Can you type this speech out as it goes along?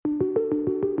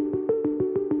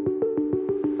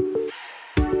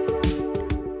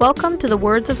Welcome to the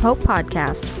Words of Hope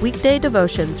podcast, weekday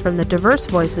devotions from the diverse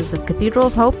voices of Cathedral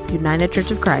of Hope, United Church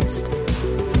of Christ.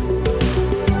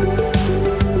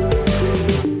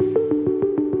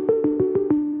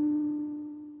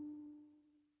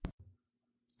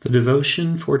 The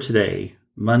devotion for today,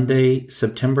 Monday,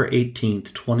 September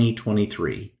 18th,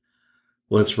 2023,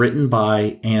 was written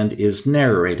by and is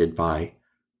narrated by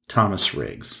Thomas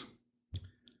Riggs.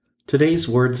 Today's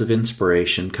words of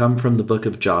inspiration come from the book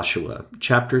of Joshua,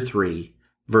 chapter 3,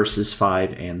 verses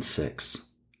 5 and 6.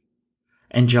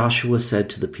 And Joshua said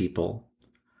to the people,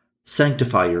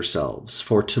 "Sanctify yourselves,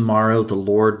 for tomorrow the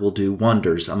Lord will do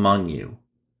wonders among you."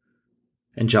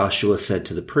 And Joshua said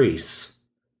to the priests,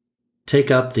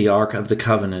 "Take up the ark of the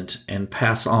covenant and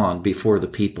pass on before the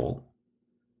people."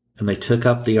 And they took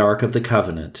up the ark of the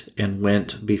covenant and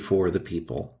went before the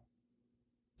people.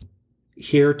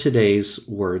 Hear today's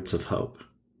words of hope.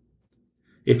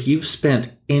 If you've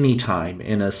spent any time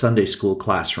in a Sunday school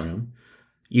classroom,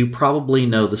 you probably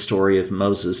know the story of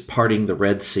Moses parting the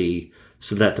Red Sea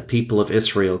so that the people of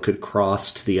Israel could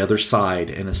cross to the other side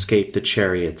and escape the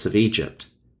chariots of Egypt.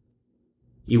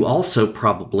 You also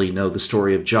probably know the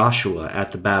story of Joshua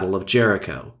at the Battle of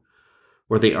Jericho,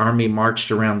 where the army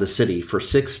marched around the city for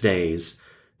 6 days,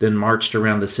 then marched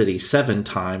around the city 7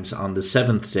 times on the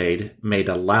 7th day, made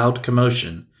a loud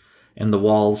commotion, and the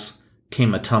walls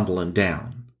came a-tumbling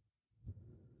down.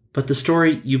 But the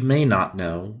story you may not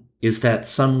know is that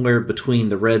somewhere between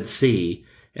the Red Sea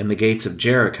and the gates of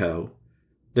Jericho,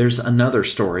 there's another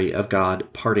story of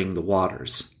God parting the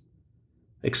waters.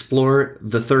 Explore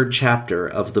the 3rd chapter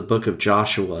of the book of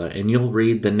Joshua, and you'll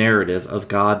read the narrative of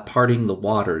God parting the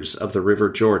waters of the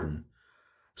River Jordan,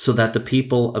 so that the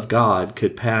people of God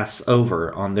could pass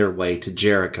over on their way to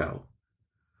Jericho.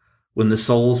 When the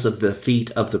soles of the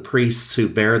feet of the priests who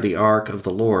bear the ark of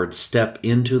the Lord step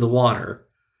into the water,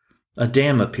 a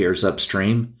dam appears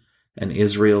upstream, and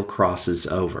Israel crosses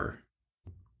over.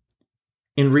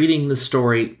 In reading the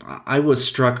story, I was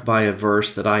struck by a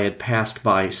verse that I had passed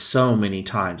by so many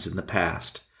times in the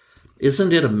past.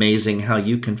 Isn't it amazing how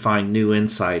you can find new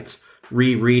insights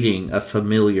rereading a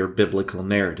familiar biblical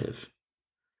narrative?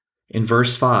 In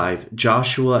verse 5,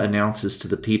 Joshua announces to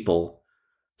the people,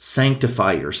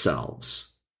 "Sanctify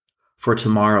yourselves, for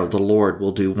tomorrow the Lord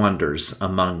will do wonders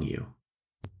among you."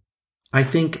 I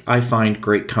think I find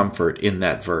great comfort in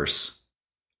that verse.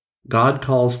 God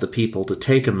calls the people to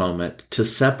take a moment to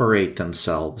separate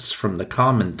themselves from the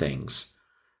common things,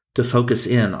 to focus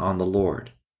in on the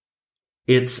Lord.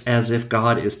 It's as if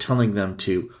God is telling them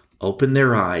to open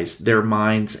their eyes, their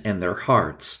minds, and their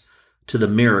hearts to the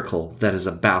miracle that is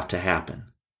about to happen.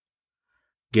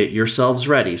 Get yourselves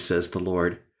ready, says the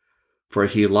Lord, for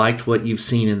if you liked what you've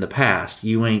seen in the past,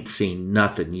 you ain't seen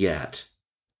nothing yet.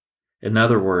 In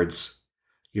other words,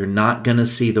 you're not going to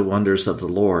see the wonders of the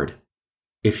Lord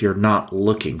if you're not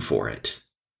looking for it.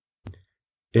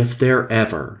 If there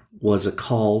ever was a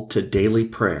call to daily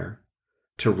prayer,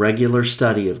 to regular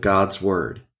study of God's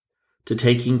Word, to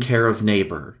taking care of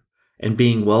neighbor, and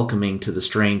being welcoming to the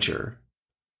stranger,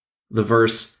 the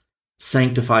verse,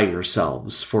 "Sanctify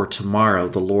yourselves, for tomorrow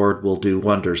the Lord will do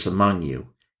wonders among you,"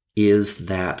 is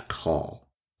that call.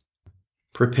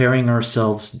 Preparing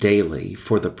ourselves daily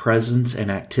for the presence and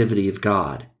activity of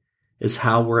God is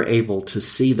how we're able to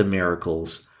see the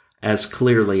miracles as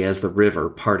clearly as the river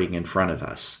parting in front of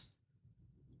us.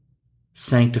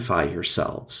 Sanctify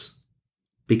yourselves,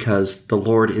 because the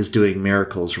Lord is doing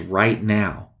miracles right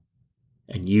now,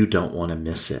 and you don't want to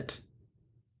miss it.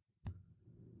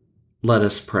 Let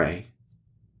us pray.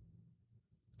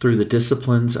 Through the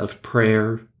disciplines of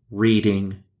prayer,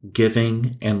 reading,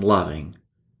 giving, and loving,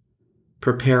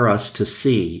 prepare us to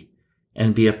see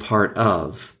and be a part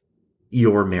of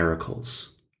your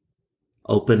miracles.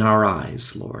 Open our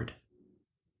eyes, Lord.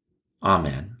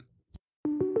 Amen.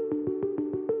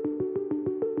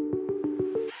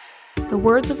 The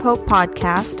Words of Hope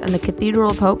podcast and the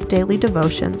Cathedral of Hope daily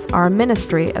devotions are a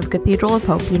ministry of Cathedral of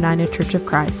Hope United Church of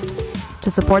Christ. To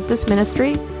support this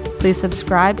ministry, please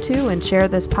subscribe to and share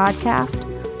this podcast,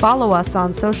 follow us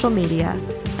on social media,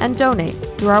 and donate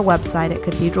through our website at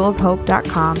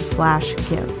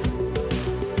cathedralofhope.com/give.